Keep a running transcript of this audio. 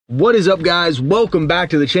What is up, guys? Welcome back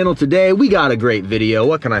to the channel. Today we got a great video.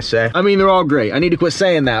 What can I say? I mean, they're all great. I need to quit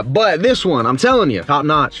saying that, but this one, I'm telling you, top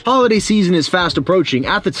notch. Holiday season is fast approaching.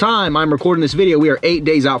 At the time I'm recording this video, we are 8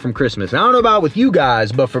 days out from Christmas. Now, I don't know about with you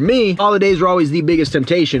guys, but for me, holidays are always the biggest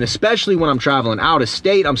temptation, especially when I'm traveling out of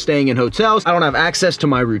state. I'm staying in hotels. I don't have access to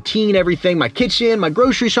my routine, everything, my kitchen, my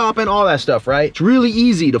grocery shopping, all that stuff, right? It's really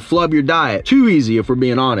easy to flub your diet. Too easy if we're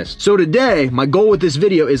being honest. So today, my goal with this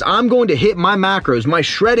video is I'm going to hit my macros, my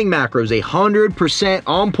shredding macros 100%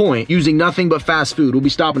 on point using nothing but fast food. We'll be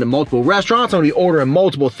stopping at multiple restaurants. I'm gonna be ordering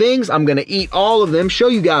multiple things. I'm gonna eat all of them, show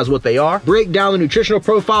you guys what they are, break down the nutritional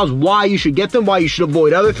profiles, why you should get them, why you should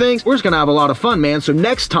avoid other things. We're just gonna have a lot of fun, man. So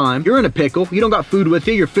next time you're in a pickle, you don't got food with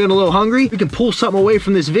you, you're feeling a little hungry, you can pull something away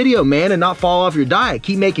from this video, man, and not fall off your diet.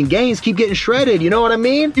 Keep making gains, keep getting shredded. You know what I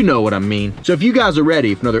mean? You know what I mean. So if you guys are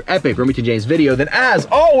ready for another epic Remington James video, then as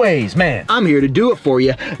always, man, I'm here to do it for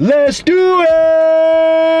you. Let's do it!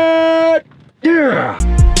 Yeah!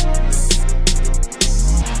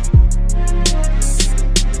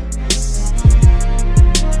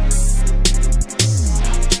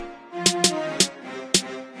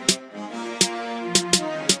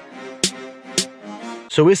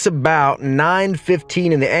 So it's about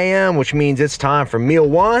 9:15 in the AM, which means it's time for meal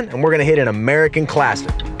one, and we're gonna hit an American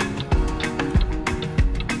classic.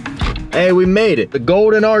 Hey, we made it. The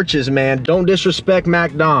Golden Arches, man. Don't disrespect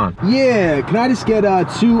MacDon. Yeah, can I just get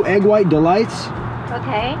 2 egg white delights?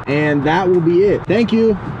 Okay. And that will be it. Thank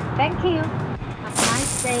you. Thank you. Have a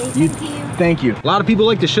nice day. Thank you. Thank you. A lot of people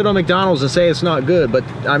like to shit on McDonald's and say it's not good, but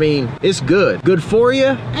I mean, it's good. Good for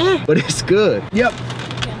you, but it's good. Yep.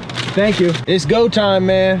 Thank you. It's go time,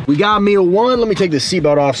 man. We got meal one. Let me take this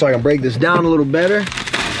seatbelt off so I can break this down a little better.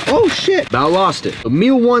 Oh shit, about lost it. So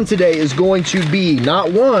meal one today is going to be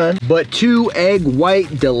not 1, but 2 egg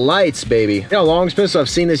white delights, baby. You know how long it's been since I've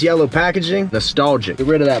seen this yellow packaging? Nostalgic. Get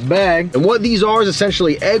rid of that bag. And what these are is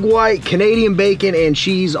essentially egg white, Canadian bacon, and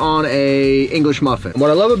cheese on a English muffin. And what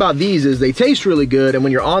I love about these is they taste really good, and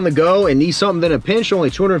when you're on the go and need something in a pinch, only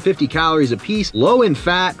 250 calories a piece, low in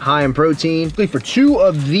fat, high in protein. For 2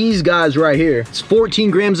 of these guys right here, it's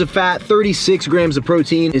 14 grams of fat, 36 grams of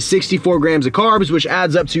protein, and 64 grams of carbs, which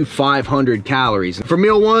adds up to 500 calories. For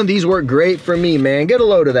meal one, these work great for me, man. Get a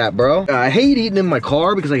load of that, bro. I hate eating in my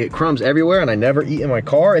car because I get crumbs everywhere and I never eat in my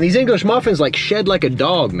car. And these English muffins like shed like a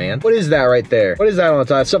dog, man. What is that right there? What is that on the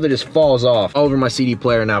top? Stuff that just falls off all over my CD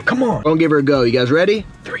player now. Come on. Don't give her a go. You guys ready?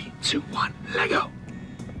 3, 2, 1, let go.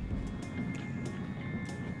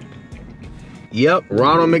 Yep,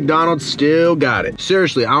 Ronald McDonald still got it.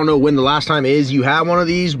 Seriously, I don't know when the last time is you had one of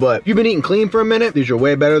these, but if you've been eating clean for a minute, these are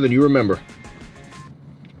way better than you remember.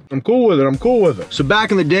 I'm cool with it, I'm cool with it. So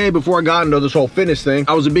back in the day, before I got into this whole fitness thing,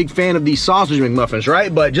 I was a big fan of these sausage McMuffins,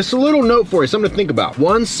 right? But just a little note for you, something to think about.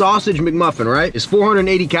 1 sausage McMuffin, right, is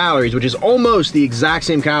 480 calories, which is almost the exact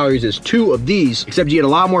same calories as 2 of these, except you get a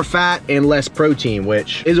lot more fat and less protein,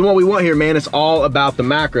 which isn't what we want here, man. It's all about the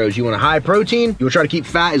macros. You want a high protein, you will try to keep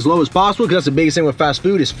fat as low as possible, because that's the biggest thing with fast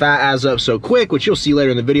food is fat adds up so quick, which you'll see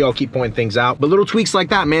later in the video. I'll keep pointing things out. But little tweaks like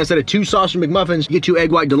that, man. Instead of 2 sausage McMuffins, you get 2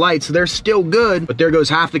 egg white delights. They're still good, but there goes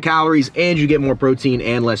half the calories, and you get more protein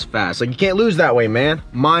and less fat. So you can't lose that way, man.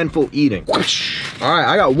 Mindful eating. All right,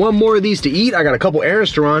 I got 1 more of these to eat. I got a couple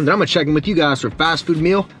errands to run. Then I'm gonna check in with you guys for fast food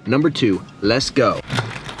meal number 2. Let's go.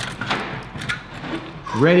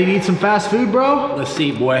 Ready to eat some fast food, bro? Let's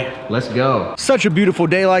see, boy. Let's go. Such a beautiful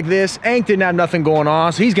day like this. Hank didn't have nothing going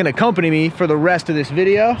on, so he's gonna accompany me for the rest of this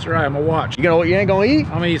video. That's right, I'm gonna watch. You ain't gonna eat?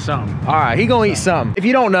 I'm gonna eat something. All right, he gonna eat something. If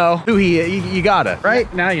you don't know who he is, you gotta,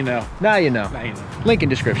 right? Now you know. Now you know. Now you know. Link in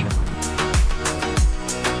description.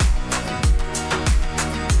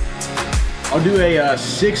 I'll do a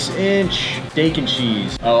 6-inch steak and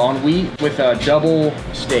cheese on wheat with a double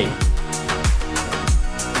steak.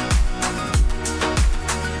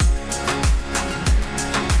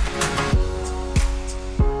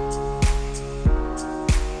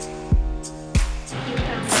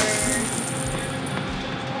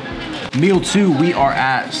 Meal 2, we are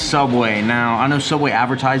at Subway. Now, I know Subway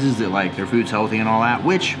advertises that like their food's healthy and all that,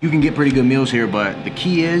 which you can get pretty good meals here, but the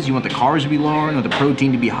key is you want the carbs to be lower and the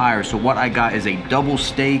protein to be higher. So what I got is a double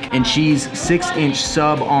steak and cheese 6-inch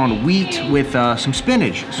sub on wheat with some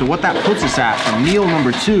spinach. So what that puts us at for meal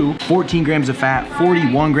number 2, 14 grams of fat,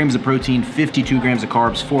 41 grams of protein, 52 grams of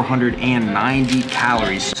carbs, 490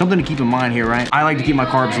 calories. Something to keep in mind here, right? I like to keep my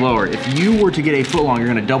carbs lower. If you were to get a footlong, you're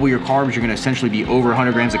gonna double your carbs, you're gonna essentially be over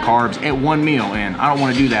 100 grams of carbs at 1 meal, and I don't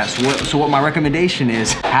want to do that. So what my recommendation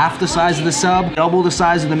is, half the size of the sub, double the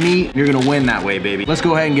size of the meat, you're gonna win that way, baby. Let's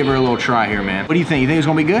go ahead and give her a little try here, man. What do you think? You think it's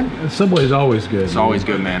gonna be good? Subway's always good. It's always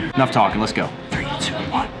good, man. Enough talking, let's go. 3, 2,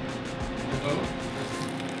 1.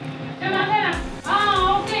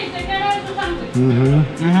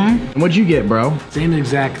 And what'd you get, bro? Same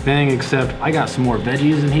exact thing, except I got some more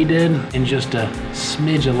veggies than he did, and just a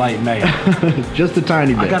smidge of light mayo. Just a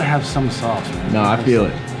tiny bit. I gotta have some sauce, man. No, I feel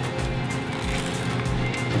it.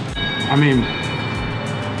 I mean,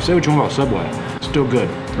 say what you want about Subway. Still good.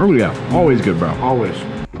 Oh yeah, always good, bro. Always.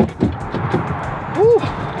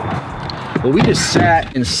 Well, we just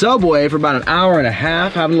sat in Subway for about an hour and a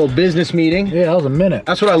half, having a little business meeting. Yeah, that was a minute.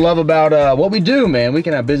 That's what I love about what we do, man. We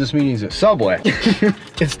can have business meetings at Subway.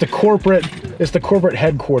 It's the corporate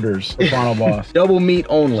headquarters of Final Boss. Double meat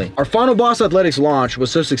only. Our Final Boss Athletics launch was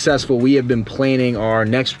so successful, we have been planning our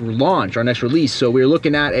next launch, our next release. So we're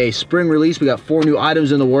looking at a spring release. We got 4 new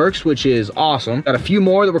items in the works, which is awesome. Got a few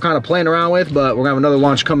more that we're kind of playing around with, but we're gonna have another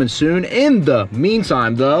launch coming soon. In the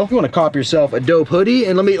meantime, though, you wanna cop yourself a dope hoodie,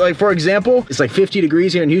 and let me, like, for example, it's like 50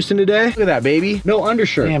 degrees here in Houston today. Look at that, baby. No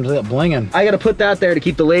undershirt. Damn, look at that blinging. I gotta put that there to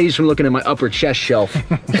keep the ladies from looking at my upper chest shelf.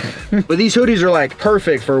 But these hoodies are like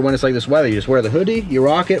perfect for when it's like this weather. You just wear the hoodie, you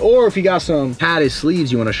rock it, or if you got some padded sleeves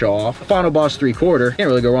you wanna show off. Final Boss 3/4. Can't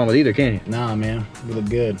really go wrong with either, can you? Nah, man, we look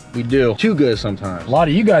good. We do. Too good sometimes. A lot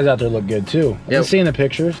of you guys out there look good too. I've been seeing the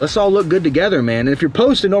pictures. Let's all look good together, man. And if you're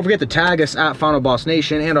posting, don't forget to tag us at Final Boss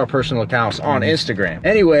Nation and our personal accounts on Instagram.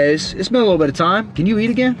 Anyways, it's been a little bit of time. Can you eat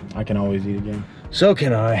again? I can always eat again. So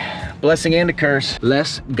can I. Blessing and a curse.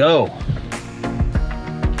 Let's go.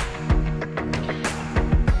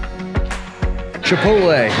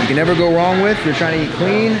 Chipotle, you can never go wrong with if you're trying to eat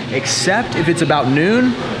clean, except if it's about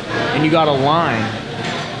noon and you got a line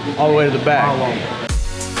all the way to the back.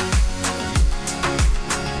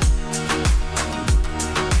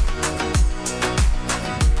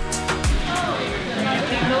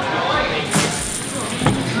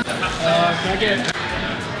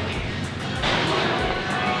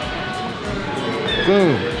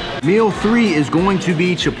 Boom. Meal 3 is going to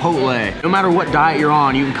be Chipotle. No matter what diet you're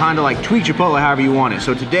on, you can kind of like tweak Chipotle however you want it.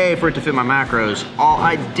 So today, for it to fit my macros, all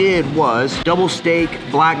I did was double steak,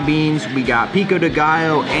 black beans, we got pico de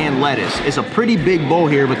gallo, and lettuce. It's a pretty big bowl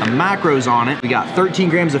here, but the macros on it, we got 13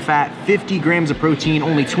 grams of fat, 50 grams of protein,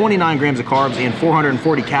 only 29 grams of carbs, and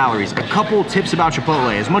 440 calories. A couple tips about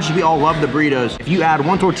Chipotle. As much as we all love the burritos, if you add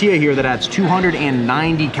 1 tortilla here, that adds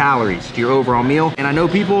 290 calories to your overall meal. And I know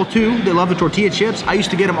people too, they love the tortilla chips. I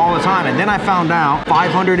used to get them all the time, and then I found out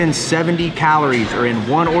 570 calories are in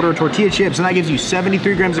 1 order of tortilla chips, and that gives you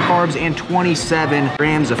 73 grams of carbs and 27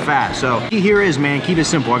 grams of fat. So here is, man, keep it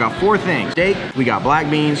simple. I got 4 things. Steak, we got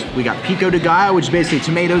black beans, we got pico de gallo, which is basically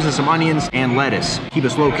tomatoes and some onions, and lettuce. Keep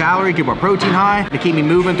us low calorie, keep our protein high, to keep me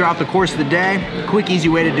moving throughout the course of the day. Quick, easy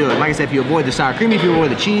way to do it. Like I said, if you avoid the sour cream, if you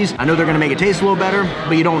avoid the cheese, I know they're gonna make it taste a little better,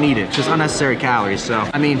 but you don't need it. It's just unnecessary calories. So,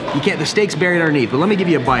 I mean, you can't, the steak's buried underneath, but let me give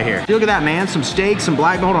you a bite here. Look at that, man. Some steak, some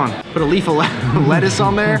black, hold on. Put a leaf of lettuce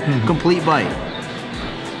on there, complete bite.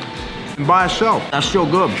 And by itself, that's still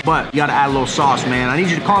good, but you gotta add a little sauce, man. I need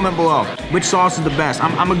you to comment below which sauce is the best.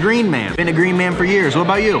 I'm a green man. Been a green man for years. What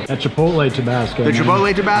about you? That Chipotle Tabasco. The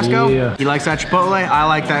Chipotle Tabasco? Yeah. He likes that Chipotle. I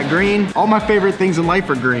like that green. All my favorite things in life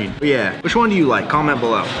are green. But yeah, which one do you like? Comment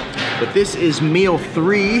below. But this is meal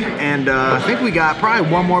 3, and I think we got probably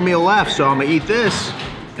 1 more meal left, so I'm gonna eat this,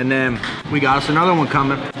 and then we got us another one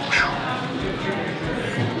coming.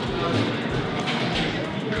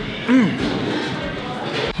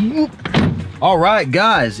 All right,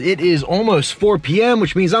 guys, it is almost 4 p.m.,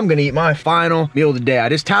 which means I'm gonna eat my final meal of the day. I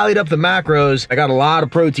just tallied up the macros. I got a lot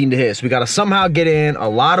of protein to hit, so we gotta somehow get in a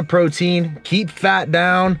lot of protein, keep fat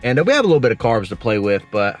down, and we have a little bit of carbs to play with,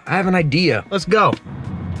 but I have an idea. Let's go.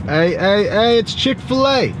 Hey, it's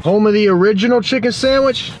Chick-fil-A. Home of the original chicken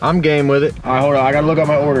sandwich. I'm game with it. All right, hold on, I gotta look at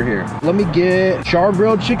my order here. Let me get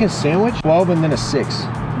char-grilled chicken sandwich, 12 and then a 6.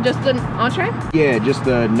 Just an entree? Yeah, just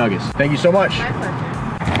the nuggets. Thank you so much. My pleasure.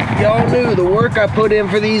 Y'all knew the work I put in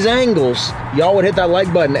for these angles. Y'all would hit that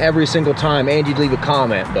like button every single time and you'd leave a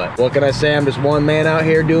comment, but what can I say? I'm just one man out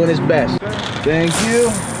here doing his best. Thank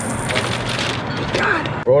you.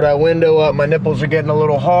 Roll that window up. My nipples are getting a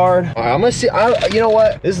little hard. All right, I'm gonna see, you know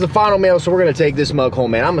what? This is the final meal, so we're gonna take this mug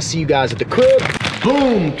home, man. I'm gonna see you guys at the crib.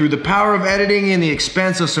 Boom! Through the power of editing and the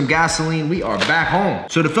expense of some gasoline, we are back home.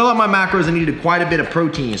 So to fill out my macros, I needed quite a bit of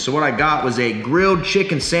protein. So what I got was a grilled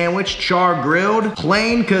chicken sandwich, char grilled,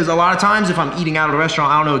 plain, because a lot of times if I'm eating out at a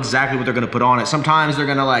restaurant, I don't know exactly what they're gonna put on it. Sometimes they're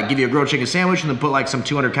gonna like give you a grilled chicken sandwich and then put like some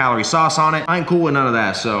 200 calorie sauce on it. I ain't cool with none of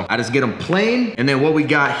that, so I just get them plain. And then what we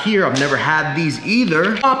got here, I've never had these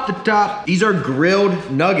either. Off the top, these are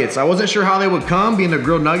grilled nuggets. I wasn't sure how they would come, being the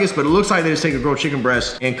grilled nuggets, but it looks like they just take a grilled chicken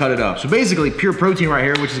breast and cut it up. So basically pure protein protein right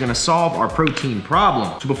here, which is gonna solve our protein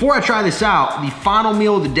problem. So before I try this out, the final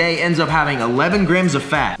meal of the day ends up having 11 grams of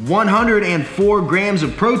fat, 104 grams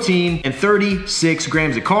of protein, and 36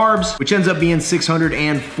 grams of carbs, which ends up being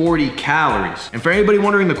 640 calories. And for anybody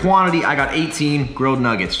wondering the quantity, I got 18 grilled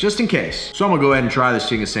nuggets, just in case. So I'm gonna go ahead and try this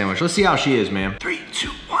chicken sandwich. Let's see how she is, man. 3, 2,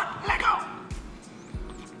 1, let go.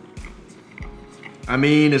 I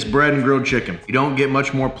mean, it's bread and grilled chicken. You don't get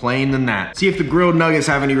much more plain than that. See if the grilled nuggets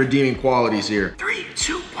have any redeeming qualities here. 3,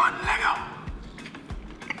 2, 1, let go.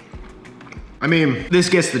 I mean, this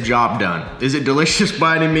gets the job done. Is it delicious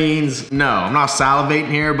by any means? No, I'm not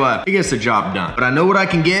salivating here, but it gets the job done. But I know what I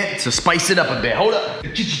can get to spice it up a bit. Hold up.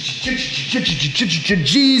 G's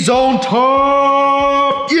on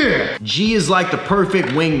top, yeah. G is like the perfect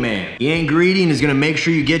wingman. He ain't greedy and is gonna make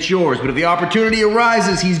sure you get yours, but if the opportunity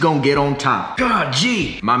arises, he's gonna get on top. God,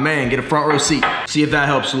 G. My man, get a front row seat. See if that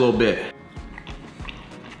helps a little bit.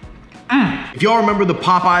 If y'all remember the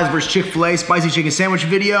Popeyes vs. Chick-fil-A spicy chicken sandwich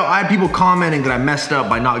video, I had people commenting that I messed up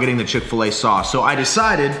by not getting the Chick-fil-A sauce. So I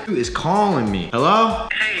decided, who is calling me? Hello?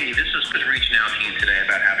 Hey, this is Chris reaching out to you today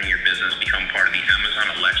about having your business become part of the Amazon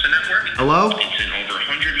Alexa network. Hello? It's in over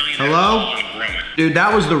 100 million. Hello? And growing. Dude,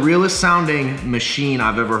 that was the realest sounding machine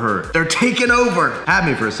I've ever heard. They're taking over. Had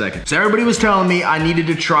me for a second. So everybody was telling me I needed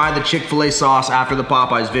to try the Chick-fil-A sauce after the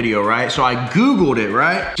Popeyes video, right? So I Googled it,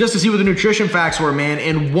 right? Just to see what the nutrition facts were, man.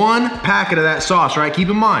 And one packet of that sauce, right? Keep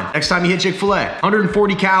in mind, next time you hit Chick-fil-A,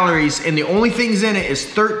 140 calories, and the only things in it is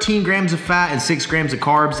 13 grams of fat and 6 grams of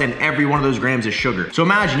carbs, and every one of those grams is sugar. So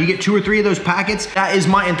imagine you get 2 or 3 of those packets, that is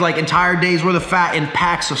my entire day's worth of fat in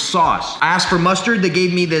packs of sauce. I asked for mustard, they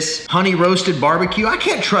gave me this honey roasted barbecue. I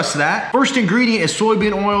can't trust that. First ingredient is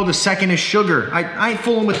soybean oil, the second is sugar. I ain't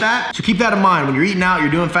fooling with that. So keep that in mind. When you're eating out, you're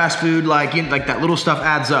doing fast food, like that little stuff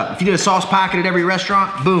adds up. If you get a sauce packet at every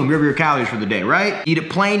restaurant, boom, you have your calories for the day, right? Eat it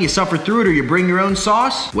plain, you suffer through it, or you bring your own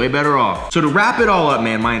sauce, way better off. So to wrap it all up,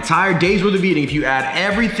 man, my entire day's worth of eating, if you add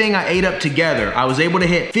everything I ate up together, I was able to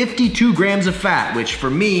hit 52 grams of fat, which for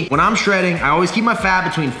me, when I'm shredding, I always keep my fat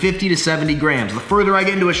between 50 to 70 grams. The further I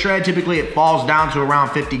get into a shred, typically it falls down to around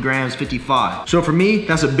 50 grams, 55. So for me,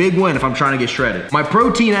 that's a big win if I'm trying to get shredded. My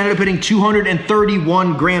protein, I ended up hitting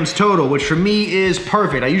 231 grams total, which for me is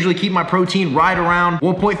perfect. I usually keep my protein right around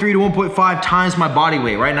 1.3 to 1.5 times my body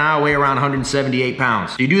weight. Right now, I weigh around 178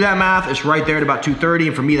 pounds. So you do that math, it's right there at about 230,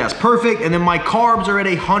 and for me, that's perfect. And then my carbs are at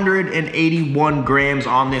 181 grams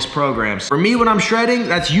on this program. So for me, when I'm shredding,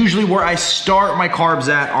 that's usually where I start my carbs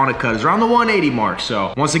at on a cut. It's around the 180 mark.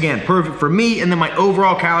 So once again, perfect for me. And then my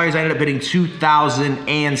overall calories, I ended up hitting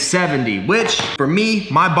 2,070, which for me,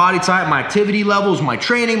 my body type, my activity levels, my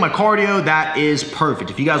training, my cardio, that is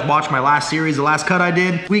perfect. If you guys watched my last series, the last cut I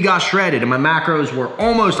did, we got shredded and my macros were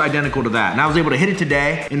almost identical to that. And I was able to hit it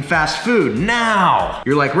today in fast food. Now,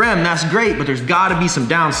 you're like, Rem, that's great, but there's gotta be some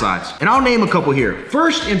downsides. And I'll name a couple here.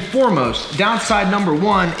 First and foremost, downside number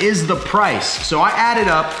 1 is the price. So I added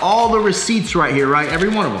up all the receipts right here, right? Every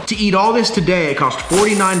one of them. To eat all this today, it cost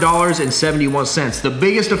 $49.71. The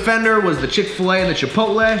biggest offender was the Chick-fil-A and the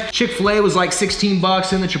Chipotle. Chick-fil-A was like 16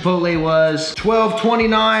 bucks and the Chipotle was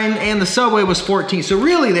 $12.29 and the Subway was 14. So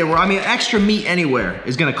really they were, I mean, extra meat anywhere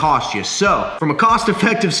is gonna cost you. So from a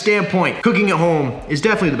cost-effective standpoint, cooking at home is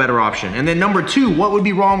definitely the better option. And then number 2, what would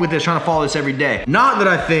be wrong with this, trying to follow this every day? Not that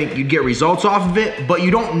I think you'd get results off of it, but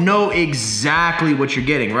you don't know exactly what you're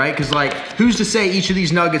getting, right? Because like, who's to say each of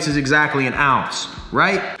these nuggets is exactly an ounce?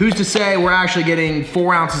 Right? Who's to say we're actually getting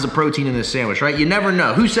 4 ounces of protein in this sandwich, right? You never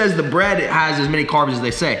know. Who says the bread has as many carbs as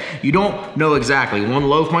they say? You don't know exactly. One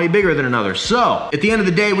loaf might be bigger than another. So at the end of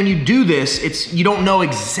the day, when you do this, you don't know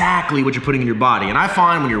exactly what you're putting in your body. And I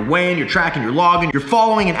find when you're weighing, you're tracking, you're logging, you're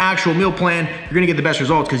following an actual meal plan, you're gonna get the best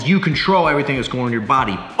results because you control everything that's going on in your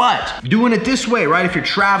body. But doing it this way, right? If you're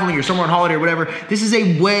traveling, you're somewhere on holiday or whatever, this is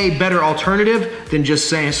a way better alternative than just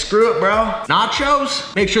saying, screw it, bro.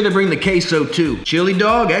 Nachos? Make sure they bring the queso too. Chili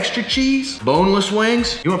dog, extra cheese, boneless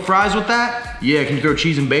wings. You want fries with that? Yeah, can you throw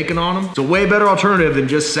cheese and bacon on them? It's a way better alternative than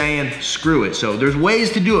just saying, screw it. So there's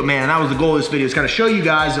ways to do it, man. And that was the goal of this video, is kind of show you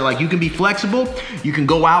guys that like you can be flexible, you can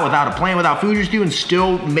go out without a plan, without food just do, and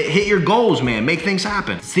still hit your goals, man. Make things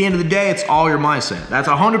happen. It's the end of the day, it's all your mindset. That's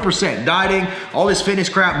 100%. Dieting, all this fitness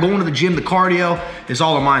crap, going to the gym, the cardio, it's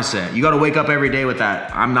all a mindset. You gotta wake up every day with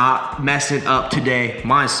that, I'm not messing up today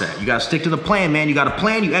mindset. You gotta stick to the plan, man. You got a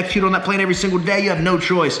plan, you execute on that plan every single day, you have no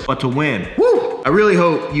choice but to win. Woo! I really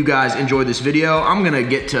hope you guys enjoyed this video. I'm gonna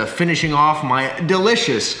get to finishing off my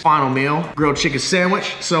delicious final meal. Grilled chicken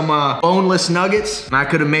sandwich, some boneless nuggets. And I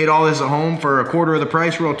could have made all this at home for $1/4 of the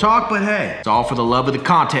price, real talk, but hey, it's all for the love of the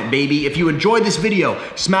content, baby. If you enjoyed this video,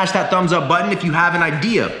 smash that thumbs up button. If you have an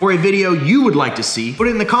idea for a video you would like to see, put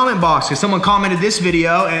it in the comment box, because someone commented this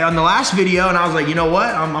video and on the last video, and I was like, you know what?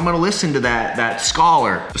 I'm gonna listen to that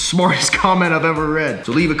scholar, the smartest comment I've ever read.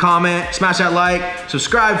 So leave a comment, smash that like,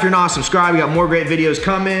 subscribe if you're not subscribed. We got more great videos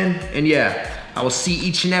coming, and yeah, I will see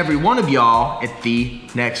each and every one of y'all at the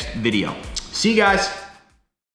next video. See you guys.